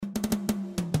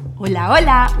Hola,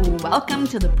 hola! Welcome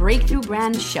to the Breakthrough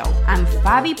Brand Show. I'm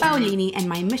Fabi Paolini, and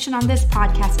my mission on this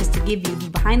podcast is to give you the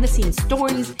behind-the-scenes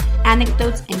stories,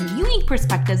 anecdotes, and unique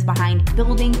perspectives behind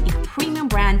building a premium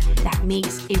brand that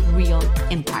makes a real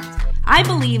impact. I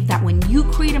believe that when you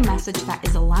create a message that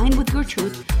is aligned with your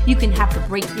truth, you can have the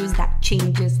breakthroughs that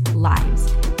changes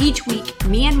lives. Each week,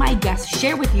 me and my guests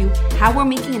share with you how we're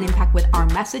making an impact with our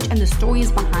message and the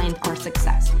stories behind our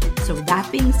success. So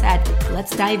that being said,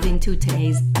 let's dive into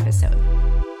today's episode.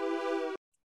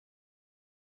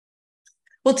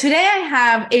 Well, today I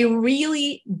have a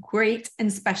really great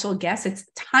and special guest. It's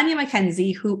Tonya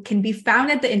McKenzie, who can be found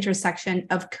at the intersection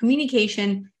of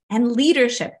communication and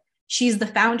leadership. She's the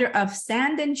founder of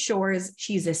Sand and Shores.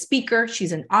 She's a speaker,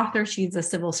 she's an author, she's a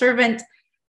civil servant,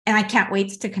 and I can't wait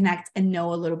to connect and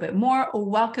know a little bit more.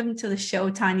 Welcome to the show,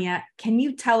 Tonya. Can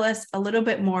you tell us a little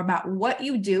bit more about what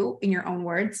you do in your own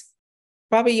words?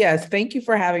 Bobby, yes. Thank you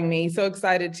for having me. So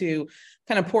excited to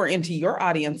kind of pour into your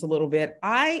audience a little bit.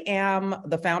 I am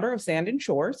the founder of Sand and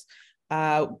Shores.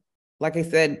 Like I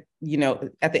said,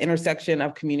 at the intersection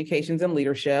of communications and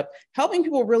leadership, helping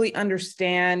people really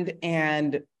understand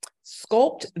and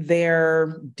sculpt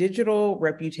their digital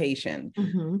reputation,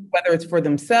 whether it's for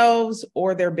themselves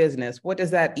or their business. What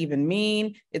does that even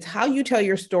mean? It's how you tell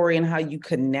your story and how you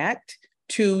connect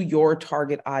to your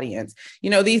target audience.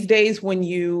 These days when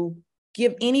you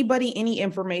give anybody any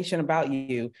information about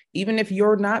you, even if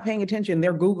you're not paying attention,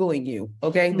 they're Googling you,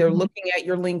 okay? They're looking at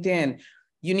your LinkedIn.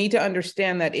 You need to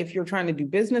understand that if you're trying to do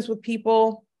business with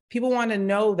people, people want to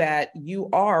know that you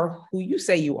are who you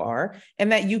say you are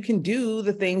and that you can do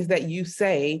the things that you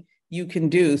say you can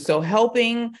do. So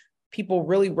helping people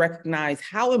really recognize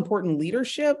how important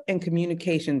leadership and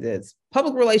communications is.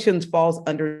 Public relations falls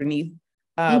underneath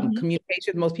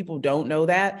communication. Most people don't know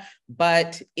that,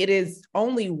 but it is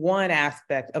only one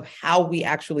aspect of how we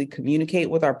actually communicate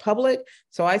with our public.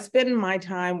 So I spend my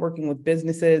time working with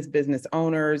businesses, business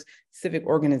owners, civic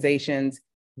organizations,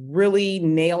 really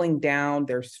nailing down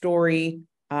their story,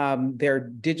 their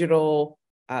digital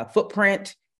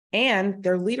footprint, and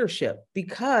their leadership.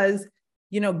 Because,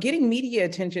 getting media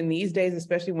attention these days,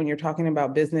 especially when you're talking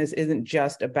about business, isn't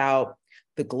just about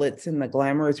the glitz and the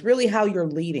glamour. It's really how you're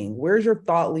leading. Where's your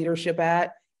thought leadership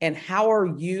at? And how are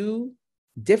you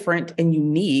different and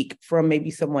unique from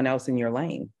maybe someone else in your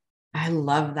lane? I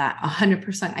love that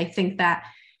 100%. I think that,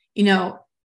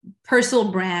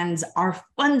 personal brands are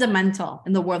fundamental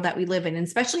in the world that we live in. And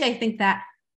especially, I think that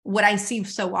what I see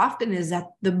so often is that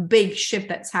the big shift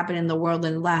that's happened in the world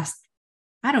in the last,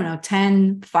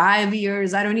 5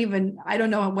 years. I don't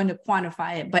know when to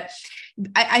quantify it, but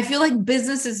I feel like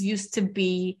businesses used to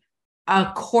be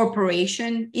a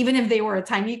corporation. Even if they were a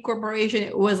tiny corporation,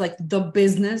 it was like the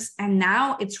business. And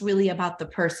now it's really about the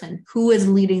person who is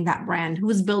leading that brand,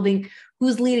 who's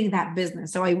leading that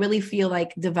business. So I really feel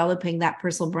like developing that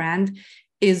personal brand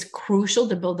is crucial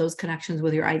to build those connections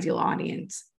with your ideal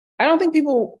audience. I don't think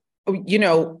people,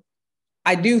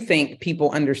 I do think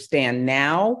people understand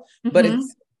now, but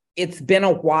it's been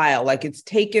a while. Like it's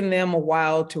taken them a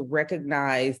while to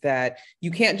recognize that you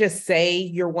can't just say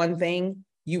you're one thing.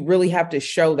 You really have to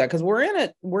show that, because we're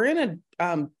in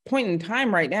a point in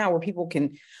time right now where people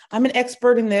I'm an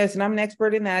expert in this and I'm an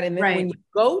expert in that. And then when you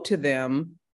go to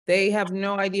them, they have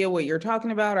no idea what you're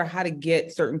talking about or how to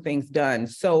get certain things done.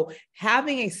 So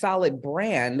having a solid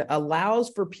brand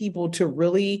allows for people to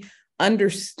really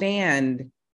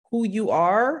understand who you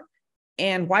are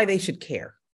and why they should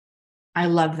care. I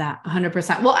love that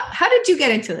 100%. Well, how did you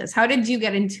get into this? How did you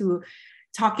get into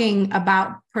talking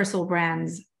about personal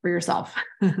brands for yourself?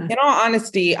 In all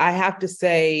honesty, I have to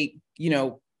say,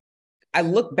 I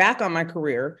look back on my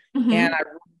career and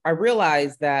I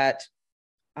realized that,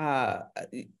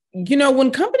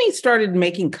 when companies started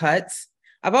making cuts,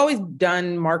 I've always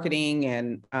done marketing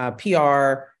and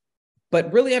PR,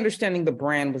 but really understanding the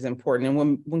brand was important.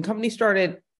 And when companies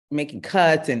started making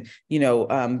cuts and,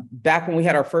 back when we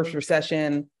had our first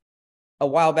recession a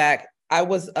while back, I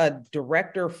was a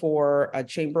director for a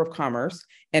chamber of commerce,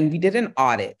 and we did an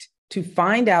audit to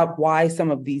find out why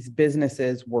some of these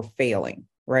businesses were failing,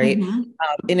 right?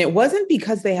 And it wasn't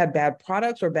because they had bad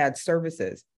products or bad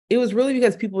services. It was really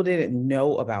because people didn't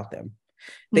know about them.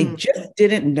 They just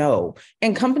didn't know.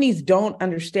 And companies don't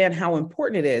understand how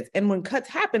important it is. And when cuts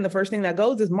happen, the first thing that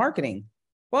goes is marketing.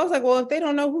 Well, I was like, well, if they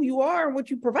don't know who you are and what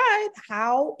you provide,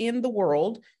 how in the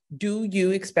world do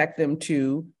you expect them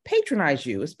to patronize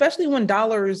you, especially when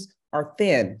dollars are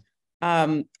thin?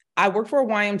 I work for a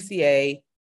YMCA.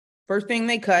 First thing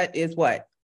they cut is what?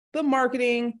 The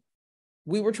marketing.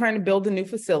 We were trying to build a new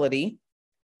facility.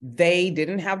 They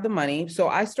didn't have the money. So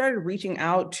I started reaching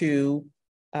out to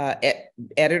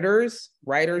editors,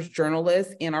 writers,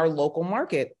 journalists in our local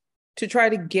market to try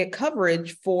to get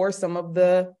coverage for some of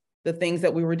the things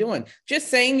that we were doing. Just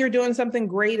saying you're doing something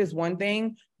great is one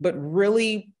thing, but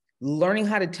really learning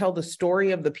how to tell the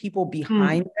story of the people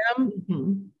behind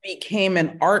them became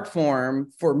an art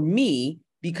form for me,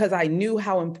 because I knew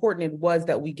how important it was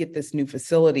that we get this new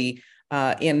facility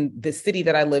in the city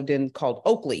that I lived in called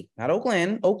Oakley, not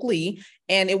Oakland, Oakley.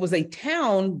 And it was a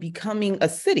town becoming a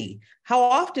city. How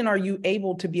often are you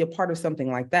able to be a part of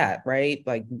something like that, right?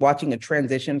 Like watching a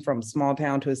transition from small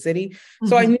town to a city.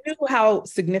 So I knew how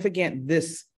significant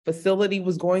this facility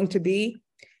was going to be,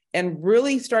 and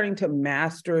really starting to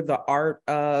master the art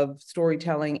of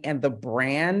storytelling and the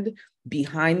brand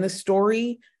behind the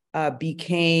story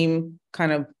became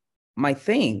kind of my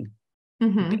thing.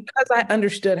 Because I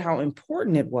understood how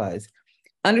important it was.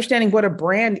 Understanding what a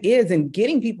brand is and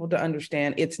getting people to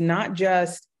understand it's not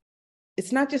just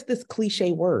this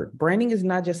cliche word. Branding is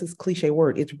not just this cliche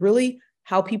word. It's really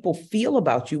how people feel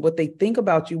about you, what they think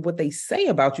about you, what they say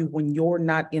about you when you're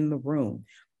not in the room.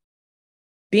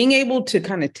 Being able to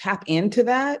kind of tap into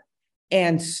that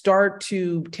and start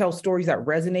to tell stories that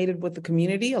resonated with the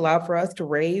community allowed for us to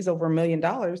raise over $1 million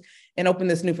and open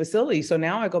this new facility. So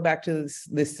now I go back to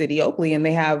this city, Oakley, and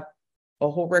they have a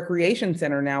whole recreation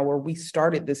center now where we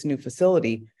started this new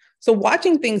facility. So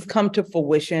watching things come to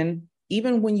fruition,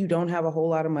 even when you don't have a whole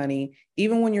lot of money,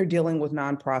 even when you're dealing with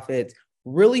nonprofits,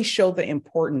 really show the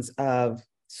importance of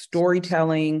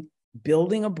storytelling,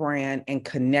 building a brand, and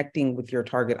connecting with your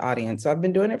target audience. So I've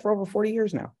been doing it for over 40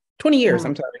 years now. 20 years,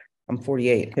 I'm sorry. I'm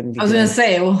 48. I was going to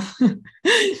say, well,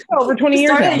 over 20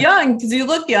 years started now. young because you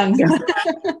look young. Yeah.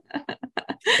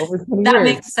 Over 20 that years.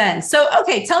 Makes sense. So,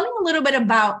 okay, tell me a little bit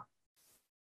about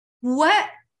what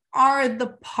are the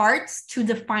parts to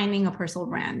defining a personal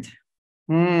brand?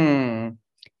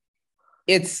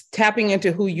 It's tapping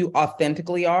into who you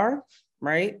authentically are,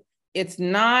 right? It's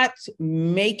not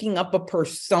making up a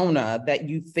persona that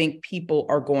you think people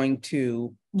are going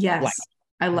to like.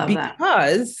 I love that.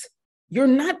 Because you're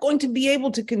not going to be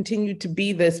able to continue to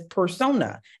be this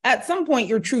persona. At some point,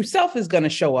 your true self is going to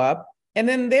show up, and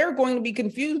then they're going to be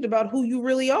confused about who you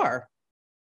really are.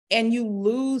 And you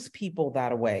lose people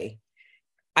that way.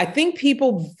 I think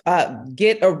people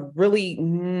get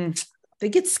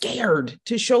scared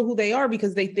to show who they are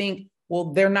because they think,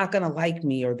 well, they're not going to like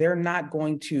me or they're not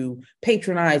going to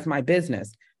patronize my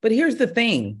business. But here's the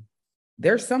thing.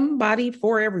 There's somebody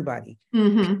for everybody.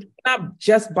 People not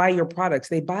just buy your products,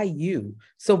 they buy you.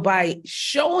 So by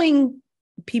showing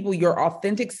people your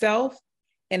authentic self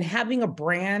and having a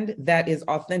brand that is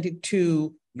authentic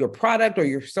to your product or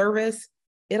your service,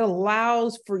 it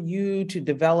allows for you to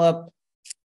develop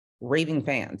raving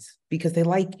fans because they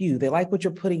like you. They like what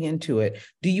you're putting into it.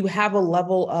 Do you have a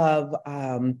level of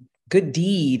good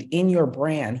deed in your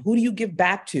brand? Who do you give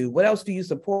back to? What else do you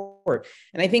support?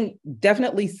 And I think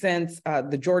definitely since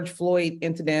the George Floyd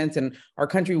incidents and our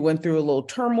country went through a little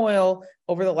turmoil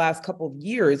over the last couple of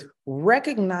years,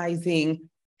 recognizing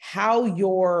how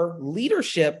your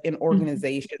leadership in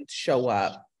organizations show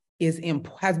up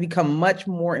has become much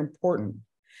more important.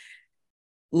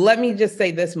 Let me just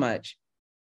say this much.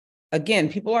 Again,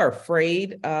 people are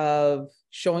afraid of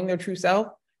showing their true self,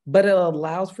 but it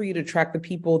allows for you to track the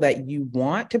people that you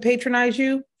want to patronize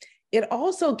you. It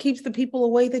also keeps the people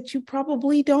away that you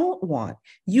probably don't want.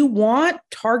 You want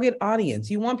target audience.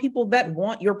 You want people that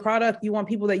want your product. You want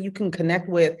people that you can connect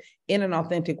with in an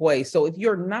authentic way. So if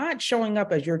you're not showing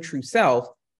up as your true self,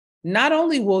 not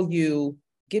only will you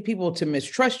get people to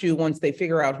mistrust you once they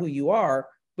figure out who you are,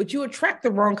 but you attract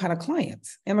the wrong kind of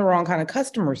clients and the wrong kind of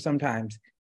customers sometimes,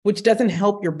 which doesn't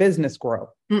help your business grow.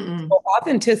 So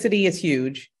authenticity is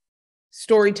huge.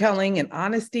 Storytelling and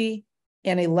honesty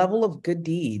and a level of good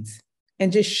deeds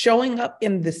and just showing up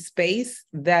in the space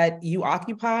that you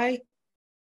occupy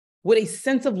with a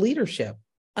sense of leadership,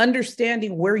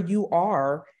 understanding where you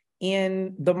are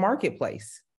in the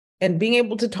marketplace and being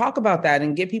able to talk about that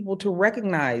and get people to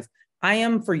recognize I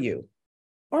am for you,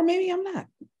 or maybe I'm not.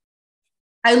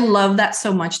 I love that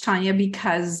so much, Tonya,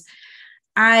 because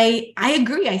I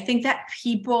agree. I think that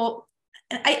people,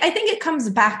 I think it comes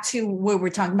back to what we were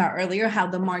talking about earlier, how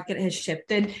the market has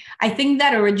shifted. I think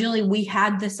that originally we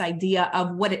had this idea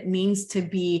of what it means to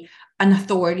be an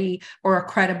authority or a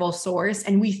credible source.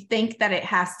 And we think that it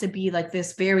has to be like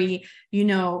this very,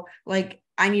 like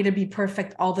I need to be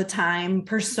perfect all the time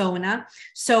persona.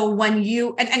 So when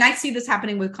you, and I see this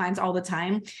happening with clients all the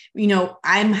time,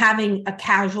 I'm having a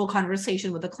casual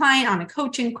conversation with a client on a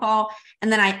coaching call,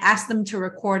 and then I ask them to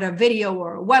record a video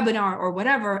or a webinar or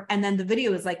whatever. And then the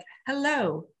video is like,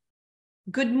 hello,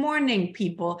 good morning,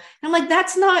 people. And I'm like,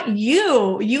 that's not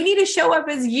you. You need to show up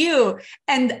as you.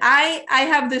 And I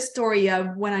have this story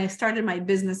of when I started my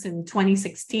business in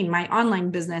 2016, my online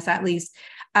business, at least.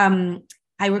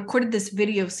 I recorded this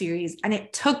video series, and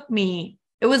it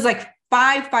was like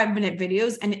 5-minute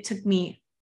videos, and it took me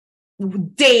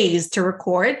days to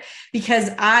record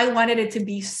because I wanted it to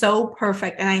be so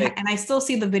perfect. And I still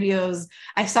see the videos.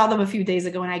 I saw them a few days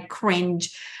ago and I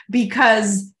cringe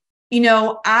because,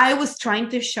 I was trying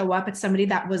to show up as somebody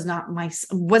that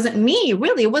wasn't me,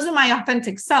 really. It wasn't my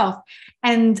authentic self.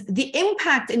 And the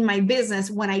impact in my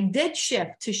business when I did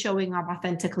shift to showing up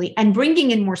authentically and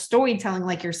bringing in more storytelling,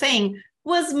 like you're saying,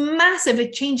 was massive.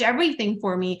 It changed everything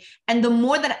for me. And the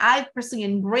more that I personally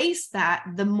embraced that,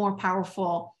 the more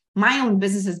powerful my own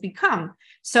business has become.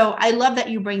 So I love that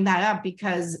you bring that up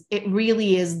because it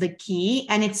really is the key.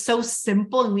 And it's so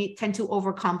simple. And we tend to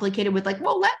overcomplicate it with like,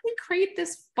 well, let me create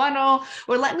this funnel,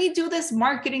 or let me do this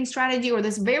marketing strategy, or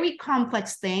this very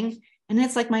complex thing. And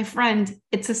it's like, my friend,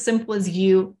 it's as simple as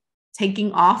you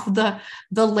taking off the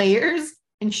layers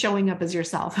and showing up as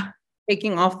yourself.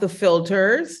 Taking off the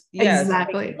filters. Yes,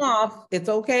 exactly. Off. It's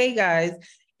okay, guys.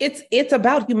 It's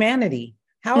about humanity.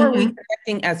 How are we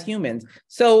connecting as humans?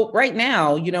 So right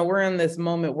now, we're in this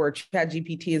moment where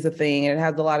ChatGPT is a thing, and it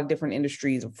has a lot of different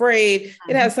industries afraid.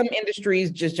 It has some industries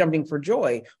just jumping for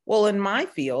joy. Well, in my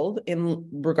field, in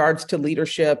regards to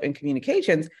leadership and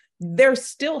communications, there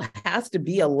still has to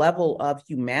be a level of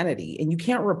humanity, and you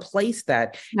can't replace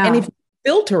that. No. And if you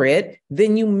filter it,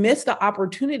 then you miss the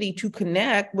opportunity to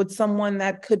connect with someone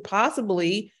that could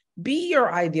possibly be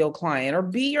your ideal client, or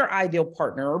be your ideal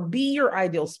partner, or be your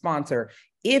ideal sponsor.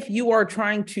 If you are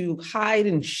trying to hide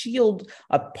and shield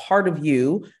a part of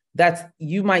you that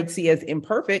you might see as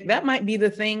imperfect, that might be the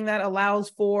thing that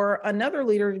allows for another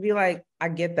leader to be like, I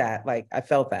get that. Like, I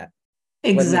felt that.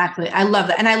 Exactly. I love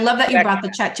that. And I love that you brought the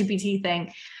ChatGPT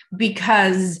thing,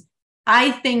 because I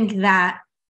think that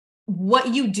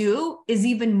what you do is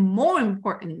even more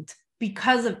important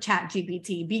because of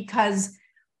ChatGPT, because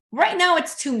right now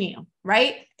it's too new,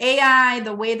 right? AI,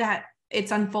 the way that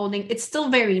it's unfolding, it's still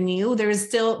very new. There is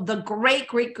still the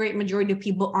great majority of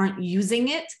people aren't using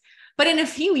it. But in a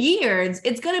few years,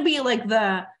 it's going to be like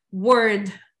the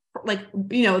Word,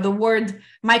 the Word,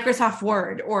 Microsoft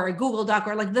Word or Google Doc,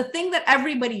 or like the thing that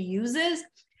everybody uses.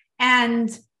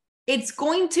 And it's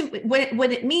going to,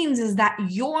 what it means is that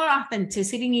your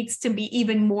authenticity needs to be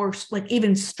even more,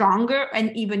 even stronger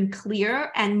and even clearer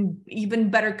and even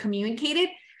better communicated.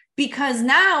 Because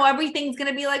now everything's going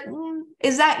to be like,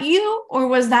 is that you, or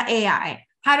was that AI?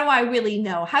 How do I really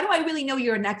know? How do I really know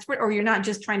you're an expert, or you're not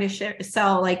just trying to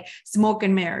sell like smoke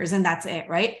and mirrors and that's it,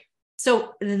 right?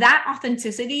 So that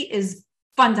authenticity is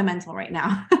fundamental right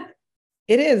now.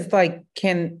 It is. Like,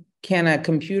 can a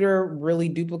computer really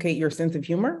duplicate your sense of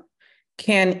humor?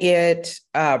 Can it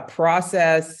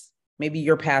process maybe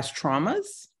your past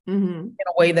traumas in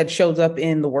a way that shows up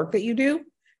in the work that you do?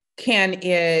 Can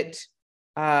it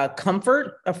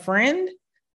comfort a friend?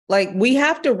 Like, we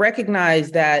have to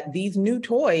recognize that these new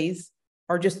toys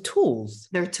are just tools.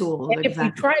 They're tools. And if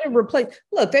we try to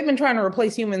look, they've been trying to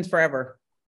replace humans forever.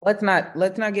 Let's not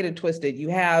get it twisted. You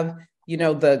have,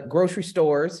 the grocery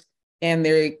stores, and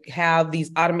they have these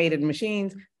automated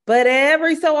machines, but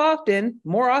every so often,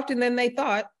 more often than they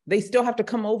thought, they still have to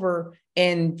come over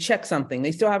and check something.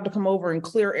 They still have to come over and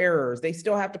clear errors. They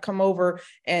still have to come over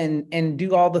and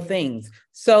do all the things.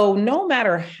 So no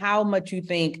matter how much you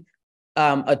think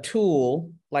a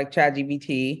tool like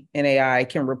ChatGPT and AI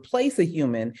can replace a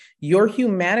human, your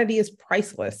humanity is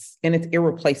priceless and it's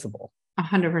irreplaceable.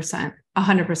 100%.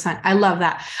 100%. I love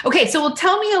that. Okay. So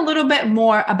tell me a little bit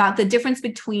more about the difference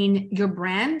between your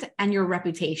brand and your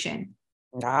reputation.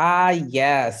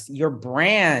 Yes. Your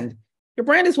brand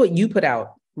is what you put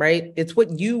out, right? It's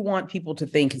what you want people to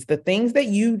think. It's the things that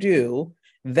you do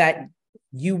that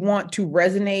you want to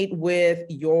resonate with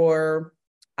your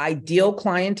ideal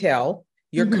clientele,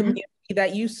 your community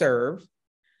that you serve.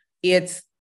 It's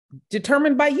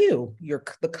determined by you,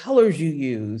 the colors you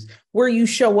use, where you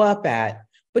show up at.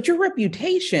 But your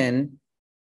reputation,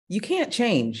 you can't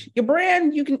change. Your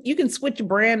brand, you can switch your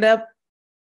brand up.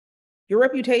 Your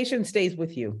reputation stays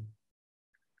with you.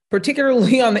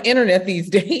 Particularly on the internet these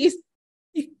days,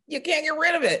 you can't get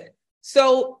rid of it.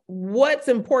 So what's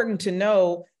important to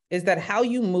know is that how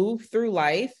you move through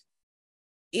life,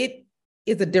 it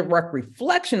is a direct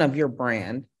reflection of your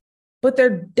brand, but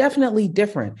they're definitely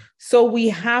different. So we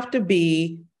have to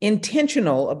be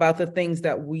intentional about the things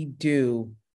that we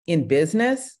do in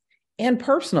business and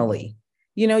personally.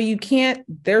 You can't,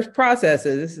 there's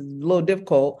processes, this is a little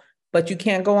difficult, but you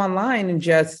can't go online and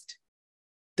just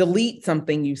delete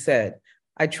something you said.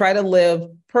 I try to live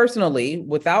personally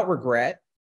without regret.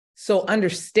 So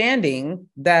understanding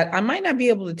that I might not be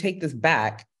able to take this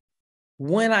back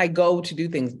when I go to do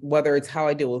things, whether it's how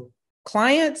I deal with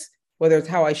clients, whether it's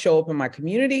how I show up in my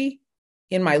community,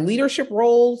 in my leadership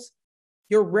roles,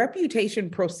 your reputation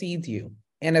precedes you.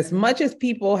 And as much as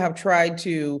people have tried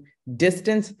to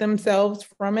distance themselves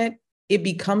from it, it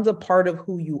becomes a part of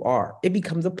who you are. It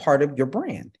becomes a part of your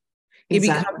brand. Exactly.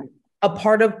 It becomes a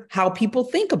part of how people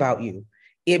think about you.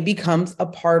 It becomes a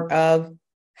part of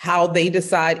how they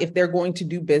decide if they're going to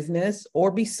do business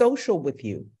or be social with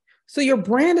you. So your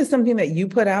brand is something that you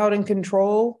put out and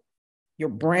control. Your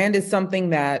brand is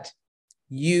something that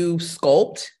you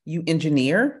sculpt, you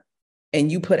engineer,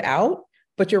 and you put out.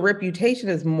 But your reputation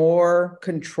is more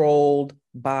controlled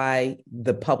by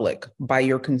the public, by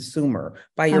your consumer,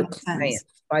 by your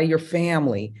clients, by your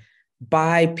family,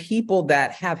 by people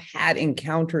that have had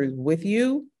encounters with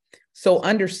you. So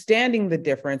understanding the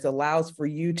difference allows for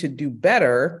you to do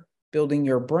better building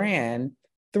your brand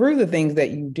through the things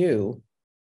that you do,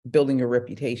 building your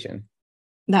reputation.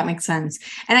 That makes sense.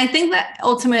 And I think that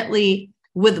ultimately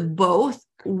with both,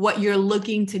 what you're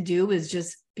looking to do is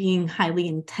just being highly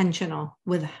intentional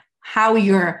with how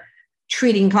you're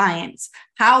treating clients,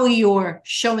 how you're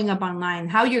showing up online,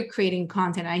 how you're creating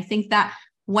content. I think that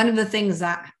one of the things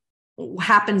that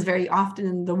happens very often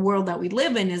in the world that we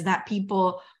live in is that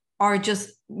people are just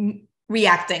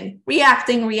reacting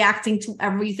to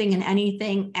everything and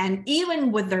anything. And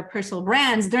even with their personal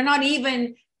brands,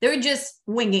 they're just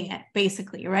winging it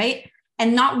basically, right?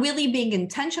 And not really being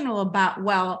intentional about,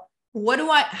 well,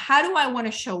 how do I want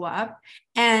to show up?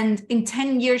 And in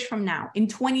 10 years from now, in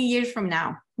 20 years from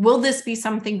now, will this be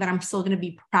something that I'm still going to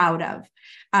be proud of?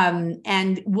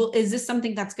 Is this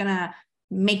something that's going to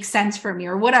make sense for me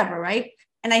or whatever, right?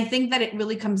 And I think that it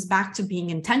really comes back to being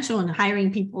intentional and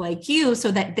hiring people like you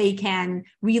so that they can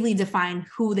really define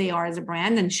who they are as a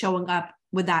brand and showing up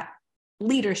with that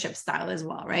leadership style as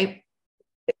well, right?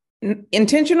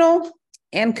 Intentional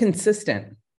and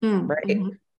consistent, right? Mm-hmm.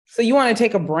 So you want to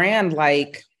take a brand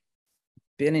like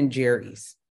Ben and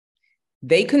Jerry's.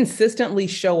 They consistently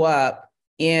show up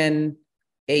in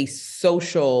a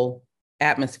social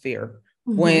atmosphere.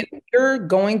 Mm-hmm. When you're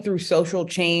going through social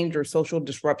change or social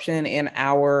disruption in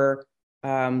our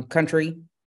country,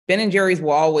 Ben and Jerry's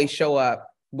will always show up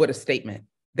with a statement.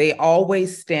 They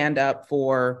always stand up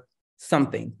for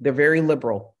something. They're very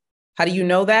liberal. How do you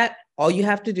know that? All you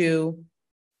have to do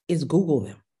is Google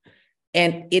them.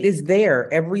 And it is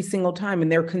there every single time.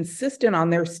 And they're consistent on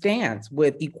their stance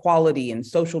with equality and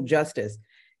social justice.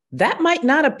 That might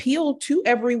not appeal to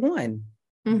everyone.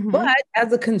 Mm-hmm. But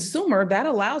as a consumer, that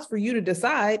allows for you to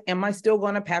decide, am I still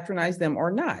going to patronize them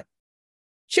or not?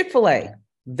 Chick-fil-A,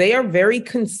 they are very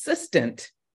consistent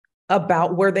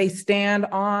about where they stand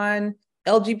on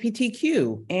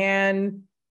LGBTQ and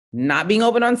not being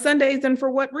open on Sundays and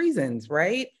for what reasons,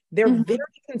 right? They're mm-hmm. very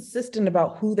consistent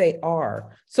about who they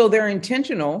are. So they're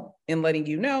intentional in letting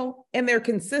you know, and they're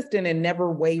consistent and never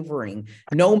wavering,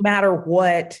 no matter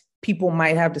what people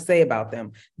might have to say about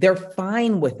them. They're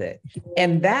fine with it.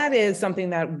 And that is something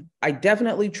that I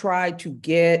definitely try to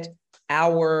get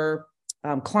our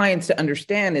clients to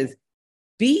understand is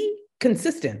be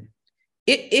consistent.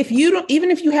 If you don't,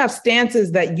 even if you have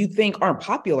stances that you think aren't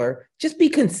popular, just be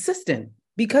consistent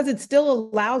because it still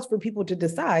allows for people to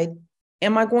decide,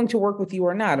 am I going to work with you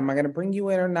or not? Am I going to bring you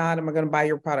in or not? Am I going to buy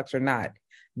your products or not?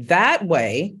 That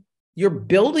way, you're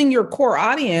building your core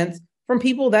audience from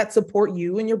people that support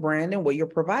you and your brand and what you're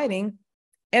providing.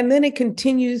 And then it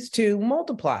continues to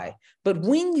multiply. But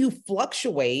when you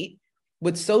fluctuate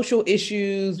with social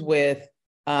issues, with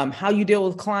how you deal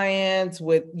with clients,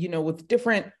 with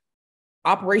different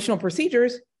operational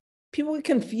procedures, people get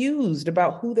confused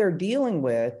about who they're dealing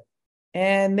with.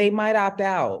 And they might opt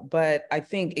out. But I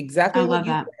think exactly what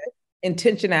you said,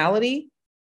 intentionality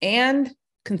and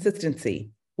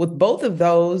consistency. With both of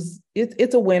those,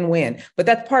 it's a win-win. But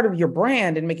that's part of your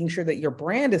brand and making sure that your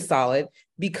brand is solid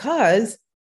because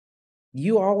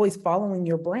you are always following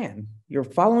your brand. You're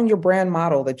following your brand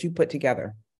model that you put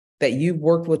together, that you've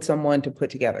worked with someone to put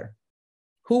together.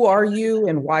 Who are you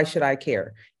and why should I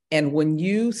care? And when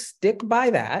you stick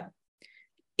by that,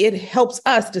 it helps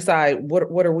us decide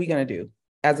what are we going to do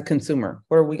as a consumer?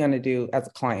 What are we going to do as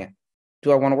a client?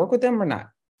 Do I want to work with them or not?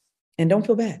 And don't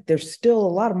feel bad. There's still a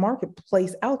lot of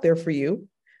marketplace out there for you,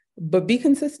 but be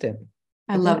consistent.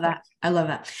 I love that. I love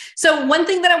that. So one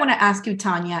thing that I want to ask you,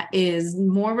 Tonya, is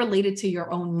more related to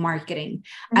your own marketing.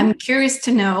 Mm-hmm. I'm curious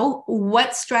to know,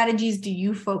 what strategies do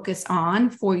you focus on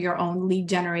for your own lead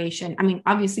generation? I mean,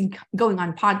 obviously going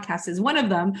on podcasts is one of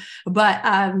them, but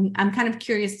I'm kind of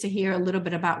curious to hear a little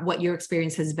bit about what your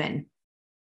experience has been.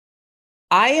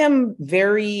 I am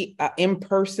very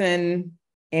in-person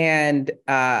and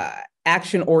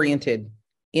action-oriented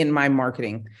in my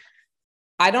marketing.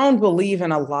 I don't believe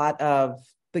in a lot of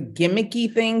the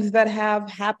gimmicky things that have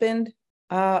happened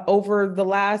over the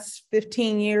last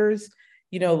 15 years,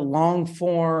 long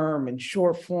form and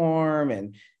short form,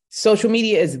 and social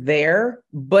media is there,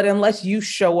 but unless you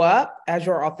show up as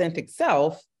your authentic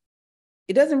self,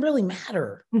 it doesn't really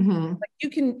matter. Mm-hmm. Like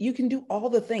you can do all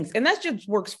the things. And that just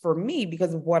works for me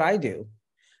because of what I do.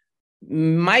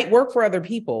 Might work for other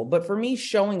people, but for me,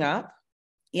 showing up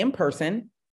in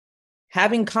person,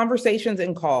 having conversations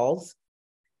and calls,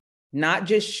 not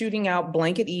just shooting out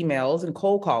blanket emails and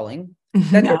cold calling,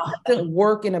 that doesn't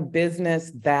work in a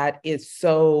business that is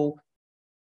so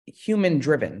human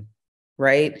driven,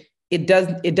 right? It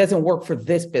doesn't work for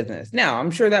this business. Now,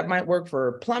 I'm sure that might work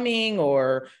for plumbing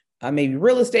or maybe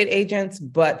real estate agents,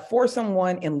 but for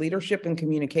someone in leadership and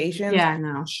communications,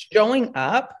 showing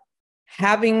up,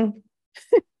 having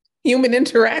human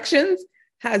interactions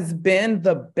has been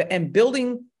and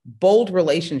building bold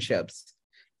relationships,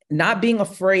 not being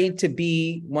afraid to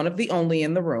be one of the only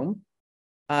in the room.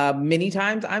 Many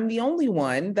times I'm the only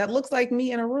one that looks like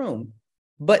me in a room,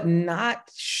 but not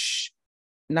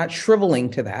shriveling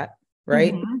to that,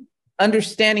 right? Mm-hmm.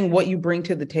 Understanding what you bring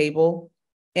to the table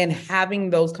and having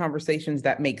those conversations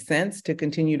that make sense to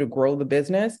continue to grow the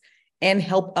business and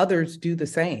help others do the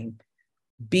same.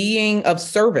 Being of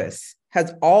service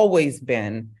has always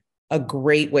been a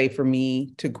great way for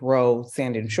me to grow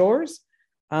Sand and Shores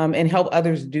and help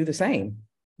others do the same.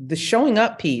 The showing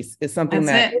up piece is something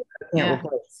that I can't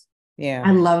replace. Yeah.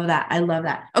 I love that. I love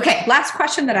that. Okay. Last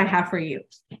question that I have for you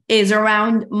is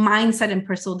around mindset and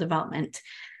personal development.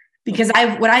 Because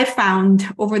what I found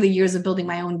over the years of building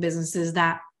my own business is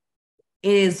that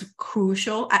it is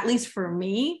crucial, at least for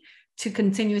me, to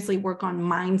continuously work on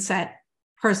mindset,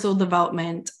 personal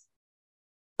development,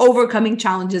 overcoming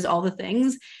challenges, all the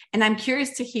things. And I'm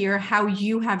curious to hear how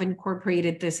you have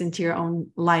incorporated this into your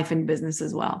own life and business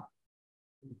as well.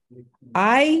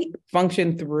 I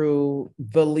function through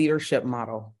the leadership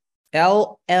model,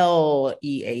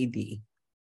 LLEAD.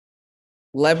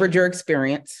 Leverage your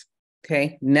experience.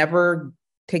 Okay. Never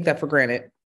take that for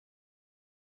granted.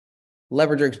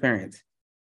 Leverage your experience.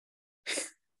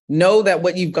 Know that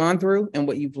what you've gone through and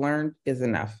what you've learned is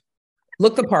enough.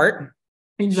 Look the part.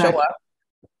 Exactly. Show up.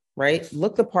 Right?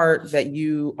 Look the part that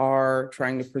you are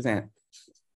trying to present.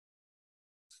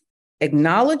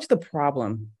 Acknowledge the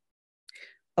problem.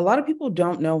 A lot of people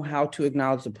don't know how to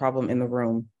acknowledge the problem in the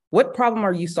room. What problem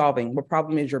are you solving? What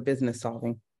problem is your business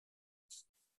solving?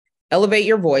 Elevate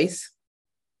your voice,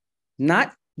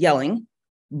 not yelling,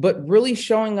 but really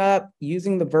showing up,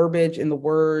 using the verbiage and the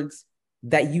words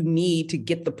that you need to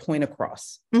get the point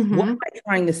across. Mm-hmm. What am I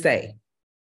trying to say?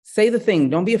 Say the thing.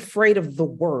 Don't be afraid of the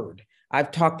word.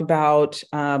 I've talked about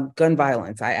gun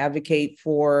violence. I advocate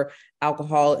for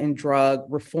alcohol and drug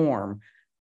reform.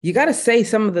 You got to say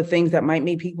some of the things that might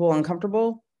make people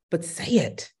uncomfortable, but say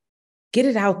it. Get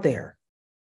it out there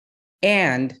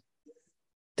and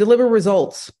deliver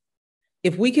results.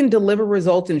 If we can deliver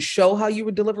results and show how you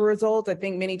would deliver results, I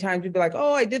think many times you'd be like,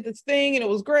 oh, I did this thing and it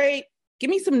was great. Give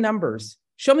me some numbers.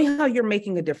 Show me how you're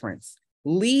making a difference.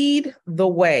 Lead the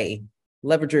way.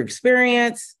 Leverage your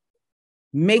experience.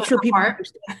 Make sure people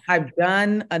understand I've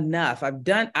done enough. I've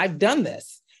done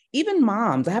this. Even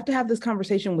moms, I have to have this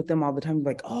conversation with them all the time.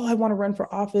 Like, oh, I want to run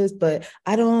for office, but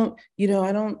I don't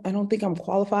think I'm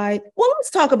qualified. Well, let's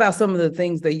talk about some of the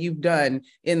things that you've done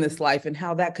in this life and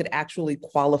how that could actually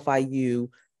qualify you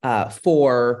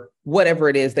for whatever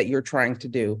it is that you're trying to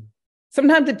do.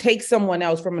 Sometimes it takes someone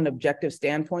else from an objective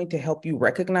standpoint to help you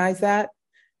recognize that.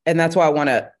 And that's why I want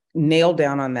to nail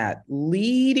down on that.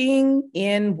 Leading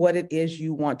in what it is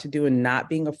you want to do and not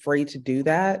being afraid to do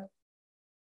that.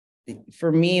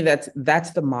 For me,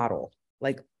 that's the model.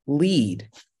 Like, lead.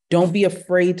 Don't be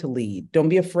afraid to lead. Don't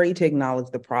be afraid to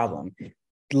acknowledge the problem.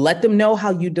 Let them know how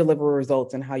you deliver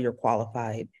results and how you're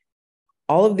qualified.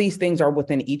 All of these things are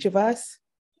within each of us.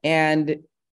 And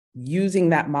using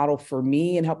that model for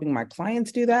me and helping my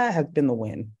clients do that has been the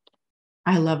win.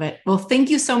 I love it. Well, thank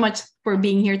you so much for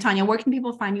being here, Tonya. Where can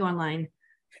people find you online?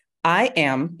 I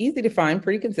am easy to find,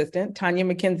 pretty consistent. Tonya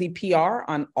McKenzie PR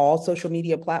on all social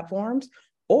media platforms,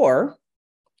 or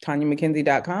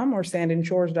TonyaMcKenzie.com or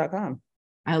sandandshores.com.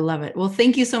 I love it. Well,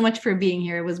 thank you so much for being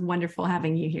here. It was wonderful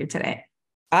having you here today.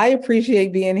 I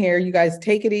appreciate being here. You guys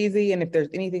take it easy. And if there's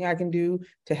anything I can do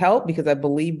to help, because I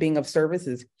believe being of service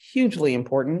is hugely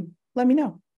important, let me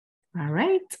know. All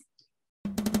right.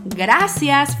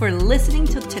 Gracias for listening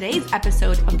to today's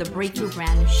episode of the Breakthrough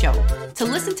Brand Show. To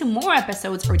listen to more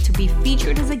episodes or to be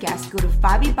featured as a guest, go to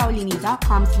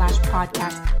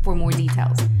fabipaolini.com/podcast for more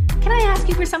details. Can I ask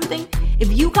you for something?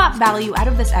 If you got value out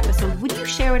of this episode, would you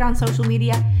share it on social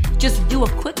media? Just do a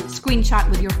quick screenshot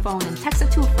with your phone and text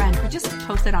it to a friend or just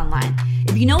post it online.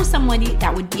 If you know somebody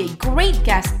that would be a great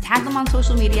guest, tag them on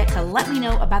social media to let me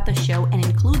know about the show and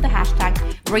include the hashtag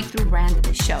Breakthrough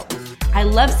Brand Show. I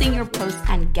love seeing your posts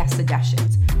and guest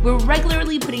suggestions. We're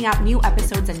regularly putting out new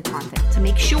episodes and content. To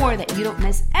make sure that you don't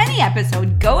miss any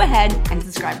episode, go ahead and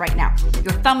subscribe right now.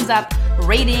 Your thumbs up,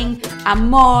 rating,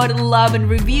 amor, love, and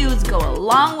reviews go a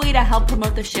long way to help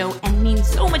promote the show and mean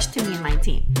so much to me and my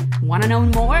team. Want to know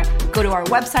more? Go to our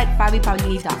website,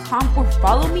 fabipaolini.com, or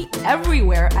follow me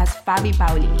everywhere as Fabi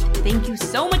Paolini. Thank you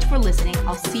so much for listening.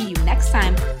 I'll see you next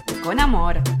time. Con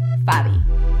amor,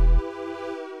 Fabi.